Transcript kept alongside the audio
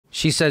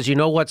She says, you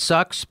know what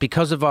sucks?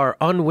 Because of our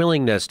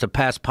unwillingness to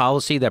pass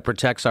policy that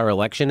protects our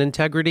election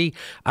integrity,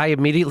 I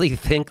immediately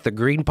think the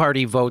Green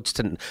Party votes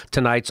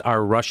tonight's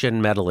are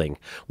Russian meddling.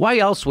 Why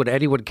else would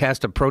anyone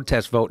cast a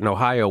protest vote in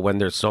Ohio when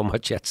there's so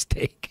much at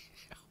stake?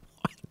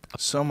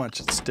 So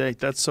much at stake.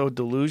 That's so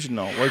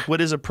delusional. Like,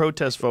 what is a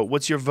protest vote?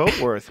 What's your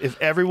vote worth?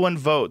 If everyone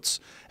votes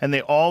and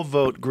they all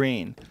vote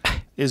green,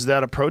 is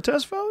that a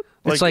protest vote?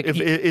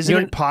 Isn't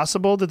it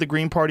possible that the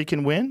Green Party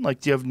can win?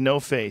 Like, do you have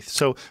no faith?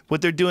 So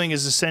what they're doing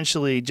is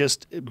essentially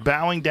just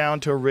bowing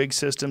down to a rigged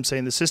system,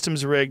 saying the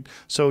system's rigged,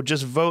 so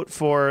just vote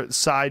for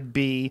side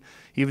B,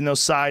 even though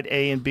side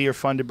A and B are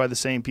funded by the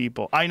same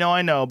people. I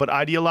know, but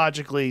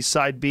ideologically,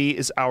 side B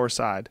is our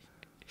side.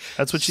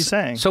 That's what she's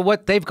saying. So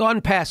what they've gone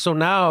past, so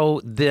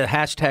now the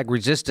hashtag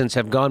resistance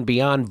have gone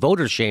beyond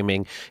voter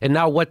shaming, and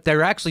now what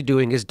they're actually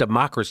doing is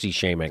democracy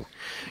shaming.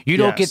 You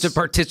don't get to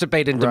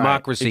participate in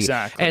democracy.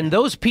 Exactly. And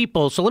those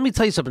people, so let me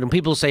tell you something. When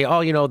people say, oh,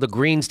 you know, the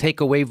Greens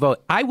take away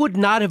vote. I would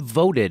not have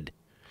voted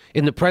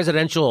in the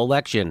presidential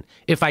election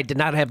if I did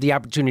not have the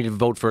opportunity to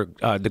vote for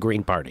the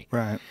Green Party.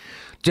 Right.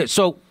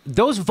 So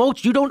those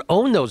votes, you don't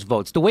own those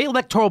votes. The way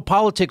electoral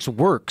politics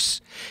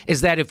works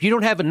is that if you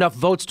don't have enough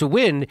votes to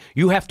win,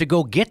 you have to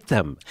go get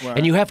them. Right.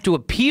 And you have to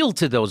appeal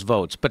to those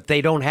votes. But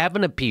they don't have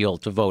an appeal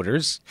to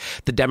voters,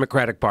 the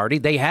Democratic Party.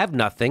 They have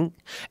nothing.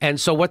 And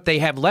so what they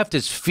have left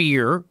is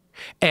fear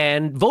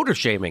and voter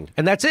shaming.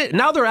 And that's it.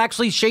 Now they're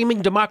actually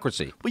shaming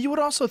democracy. Well, you would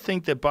also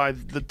think that by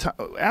the time,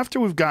 after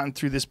we've gotten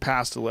through this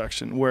past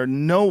election where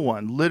no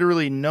one,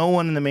 literally no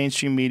one in the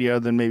mainstream media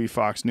other than maybe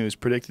Fox News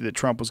predicted that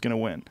Trump was going to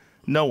win.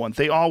 No one.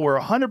 They all were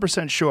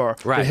 100% sure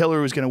that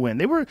Hillary was going to win.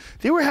 They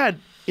were had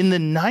in the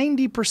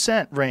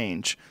 90%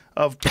 range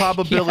of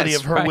probability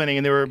of her winning,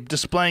 and they were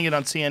displaying it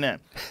on CNN.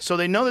 So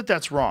they know that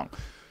that's wrong.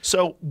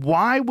 So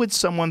why would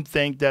someone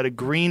think that a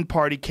Green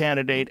Party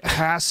candidate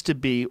has to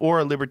be, or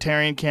a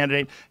Libertarian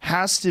candidate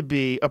has to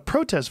be, a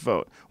protest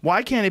vote?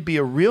 Why can't it be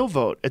a real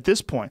vote at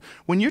this point?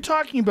 When you're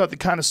talking about the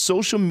kind of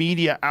social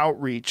media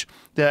outreach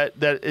that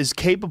is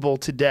capable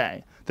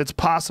today, that's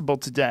possible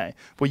today,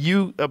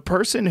 where a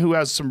person who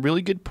has some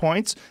really good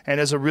points and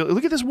has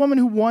look at this woman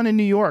who won in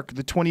New York,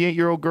 the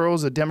 28-year-old girl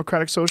is a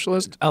Democratic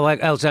socialist.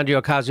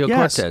 Alexandria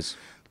Ocasio-Cortez. Yes.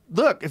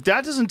 Look, if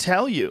that doesn't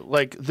tell you,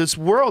 like, this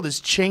world is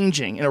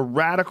changing in a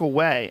radical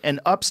way, and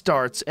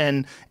upstarts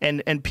and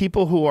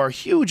people who are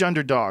huge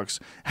underdogs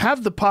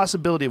have the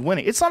possibility of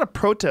winning. It's not a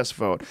protest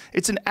vote.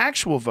 It's an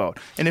actual vote.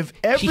 And if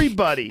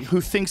everybody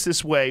who thinks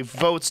this way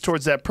votes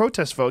towards that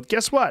protest vote,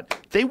 guess what?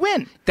 They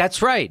win.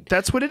 That's right.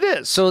 That's what it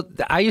is. So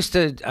I used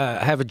to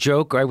have a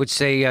joke, or I would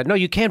say, no,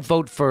 you can't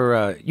vote for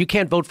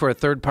a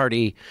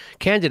third-party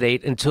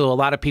candidate until a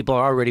lot of people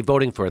are already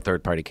voting for a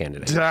third-party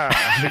candidate.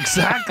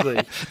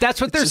 Exactly.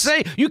 That's what they're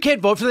saying. You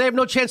can't vote for them. They have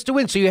no chance to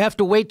win. So you have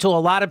to wait till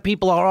a lot of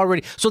people are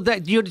already. So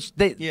that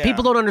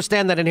people don't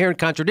understand that inherent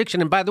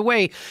contradiction. And by the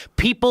way,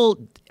 people,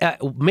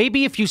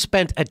 maybe if you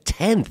spent a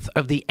tenth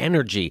of the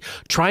energy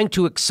trying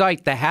to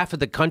excite the half of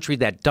the country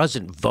that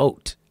doesn't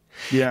vote,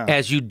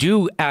 as you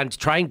do and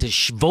trying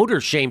to voter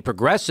shame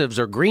progressives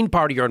or Green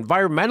Party or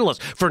environmentalists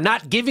for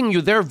not giving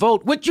you their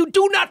vote, which you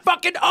do not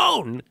fucking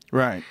own.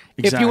 Right.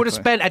 Exactly. If you would have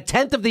spent a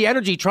tenth of the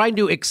energy trying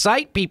to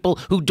excite people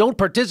who don't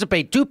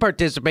participate to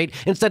participate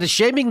instead of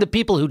shaming the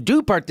people who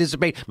do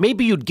participate,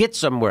 maybe you'd get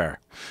somewhere.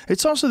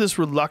 It's also this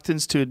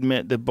reluctance to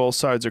admit that both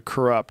sides are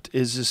corrupt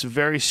is this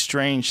very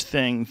strange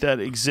thing that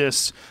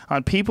exists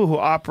on people who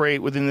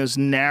operate within this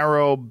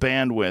narrow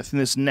bandwidth. And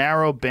this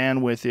narrow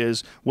bandwidth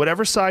is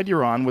whatever side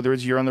you're on, whether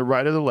it's you're on the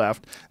right or the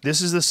left,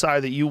 this is the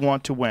side that you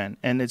want to win.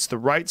 And it's the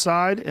right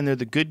side, and they're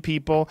the good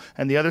people.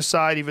 And the other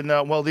side, even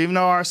though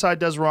our side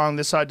does wrong,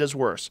 this side does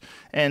worse.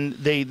 And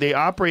they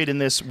operate in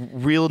this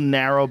real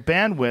narrow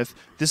bandwidth.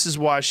 This is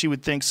why she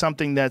would think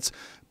something that's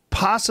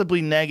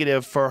possibly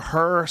negative for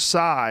her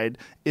side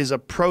is a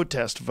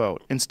protest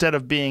vote instead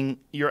of being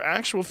your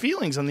actual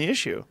feelings on the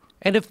issue.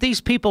 And if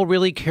these people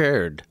really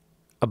cared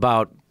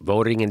about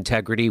voting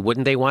integrity,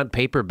 wouldn't they want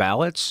paper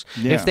ballots?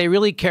 Yeah. If they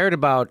really cared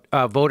about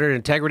voter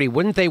integrity,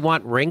 wouldn't they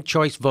want ranked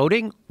choice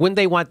voting? Wouldn't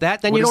they want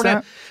that? Then you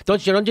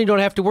don't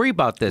have to worry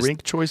about this.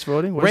 Ranked choice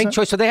voting? What ranked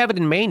choice. So they have it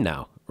in Maine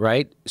now,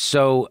 right?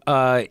 So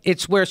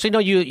it's where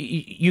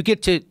you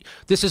get to.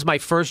 This is my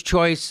first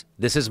choice.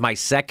 This is my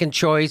second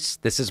choice.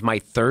 This is my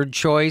third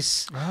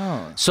choice.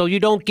 Oh. So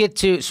you don't get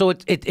to. So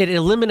it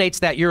eliminates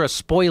that you're a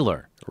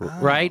spoiler.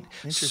 Right?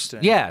 Interesting.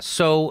 Yeah.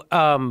 So,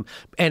 and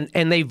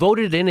they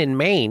voted in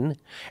Maine,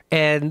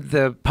 and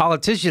the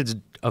politicians,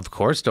 of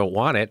course, don't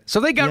want it. So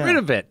they got rid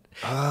of it.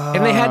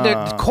 And they had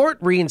to court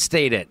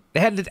reinstate it. They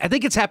had to, I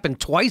think it's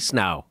happened twice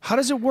now. How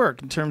does it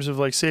work in terms of,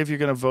 like, say if you're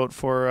going to vote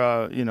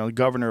for,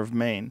 governor of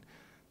Maine?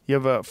 You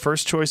have a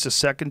first choice, a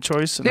second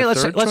choice, and a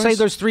third choice? Let's say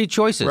there's three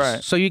choices.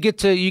 Right. So you get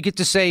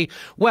to say,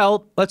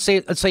 well, let's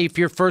say if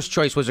your first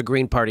choice was a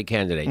Green Party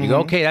candidate, you go,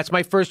 okay, that's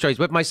my first choice,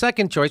 but my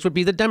second choice would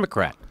be the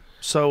Democrat.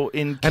 So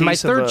in case and my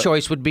third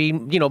choice would be,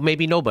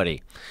 maybe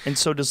nobody. And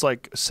so does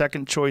like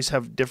second choice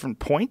have different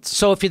points?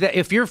 So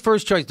if your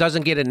first choice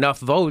doesn't get enough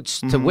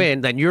votes to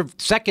win, then your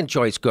second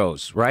choice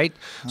goes, right?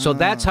 So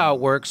that's how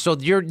it works. So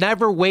you're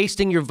never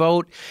wasting your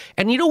vote.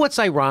 And you know what's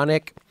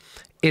ironic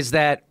is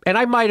that, and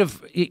I might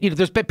have,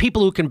 there's been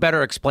people who can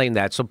better explain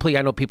that. So please,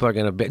 I know people are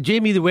going to,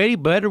 Jamie, the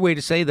better way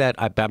to say that,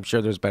 I'm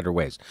sure there's better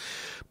ways.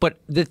 But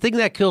the thing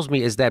that kills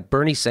me is that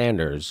Bernie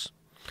Sanders,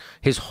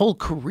 his whole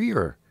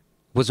career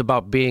was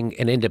about being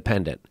an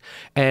independent.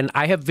 And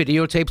I have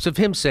videotapes of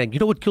him saying,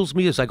 what kills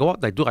me is I go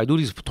out and I do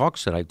these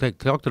talks and I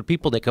talk to the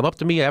people. They come up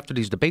to me after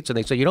these debates and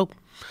they say,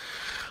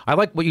 I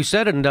like what you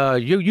said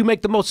and you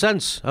make the most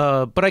sense,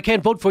 but I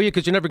can't vote for you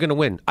because you're never going to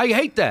win. I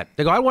hate that.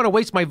 They go, I want to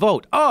waste my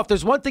vote. Oh, if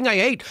there's one thing I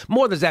hate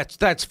more than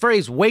that's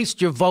phrase,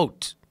 waste your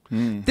vote.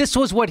 This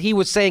was what he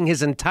was saying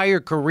his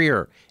entire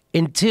career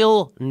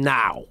until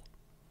now.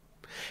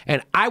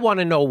 And I want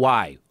to know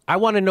why. I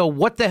want to know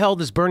what the hell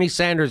does Bernie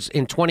Sanders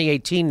in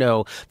 2018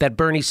 know that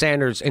Bernie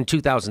Sanders in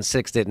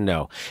 2006 didn't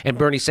know, and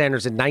Bernie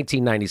Sanders in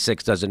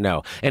 1996 doesn't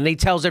know. And he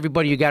tells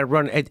everybody you got to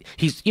run.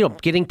 He's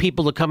getting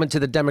people to come into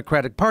the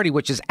Democratic Party,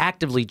 which is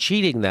actively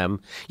cheating them.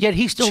 Yet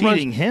he still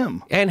cheating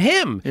him and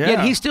him. Yeah.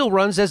 Yet he still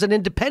runs as an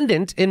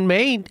independent in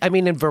Maine. I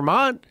mean, in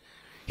Vermont,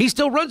 he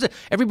still runs it.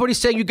 Everybody's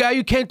saying you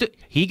can't do.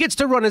 He gets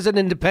to run as an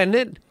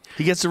independent.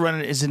 He gets to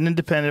run as an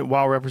independent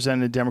while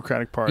representing the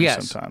Democratic Party.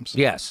 Sometimes.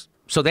 Yes.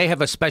 So they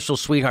have a special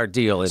sweetheart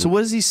deal. So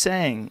what is he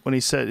saying when he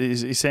said,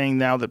 is he saying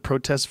now that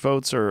protest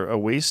votes are a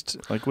waste?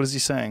 Like, what is he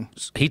saying?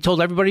 He told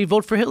everybody to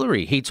vote for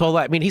Hillary.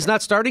 He's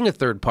not starting a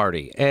third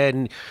party.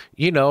 And,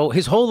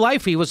 his whole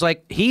life he was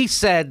like, he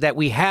said that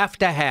we have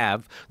to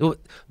have,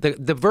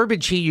 the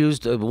verbiage he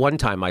used one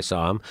time I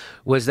saw him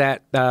was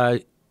that,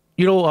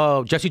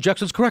 Jesse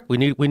Jackson's correct. We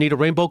need a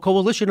rainbow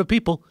coalition of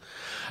people,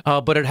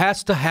 but it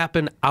has to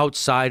happen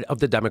outside of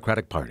the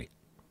Democratic Party.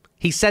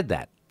 He said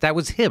that. That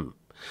was him.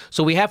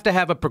 So we have to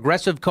have a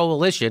progressive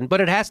coalition,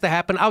 but it has to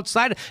happen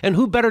outside. And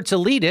who better to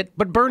lead it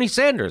but Bernie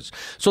Sanders?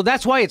 So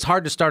that's why it's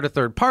hard to start a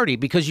third party,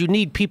 because you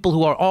need people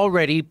who are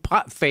already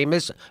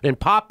famous and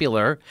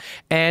popular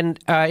and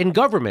in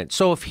government.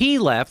 So if he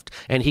left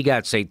and he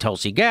got, say,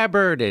 Tulsi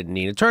Gabbard and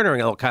Nina Turner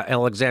and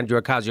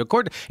Alexandria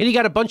Ocasio-Cortez, and he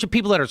got a bunch of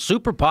people that are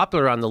super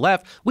popular on the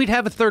left, we'd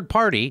have a third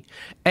party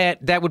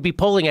that would be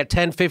polling at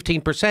 10,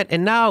 15%.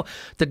 And now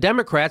the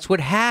Democrats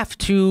would have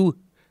to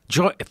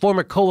form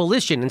a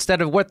coalition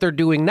instead of what they're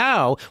doing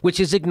now, which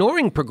is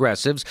ignoring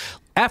progressives.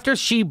 After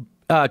she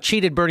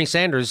cheated Bernie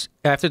Sanders,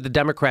 after the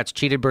Democrats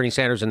cheated Bernie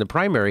Sanders in the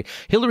primary,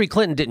 Hillary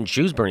Clinton didn't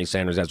choose Bernie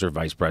Sanders as her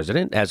vice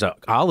president, as an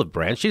olive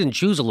branch. She didn't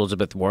choose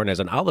Elizabeth Warren as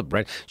an olive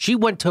branch. She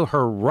went to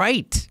her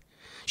right.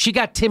 She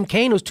got Tim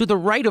Kaine, who's to the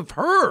right of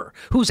her,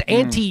 who's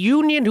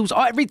anti-union, who's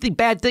everything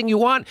bad thing you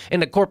want,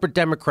 and a corporate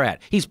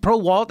Democrat. He's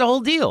pro-wall, the whole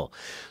deal.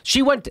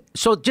 She went,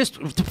 so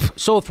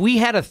if we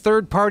had a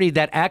third party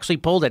that actually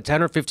polled at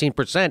 10 or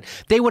 15%,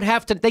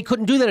 they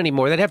couldn't do that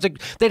anymore. They'd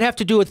have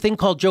to do a thing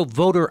called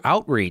voter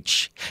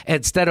outreach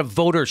instead of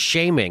voter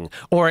shaming,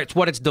 or it's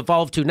what it's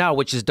devolved to now,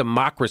 which is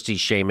democracy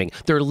shaming.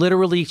 They're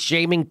literally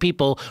shaming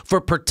people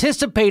for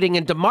participating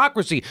in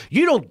democracy.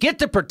 You don't get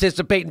to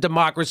participate in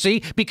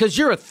democracy because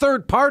you're a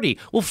third party.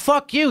 Well,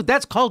 fuck you.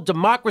 That's called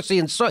democracy.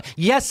 And so,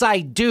 yes, I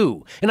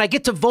do. And I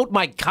get to vote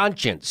my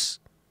conscience.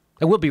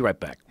 And we'll be right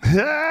back.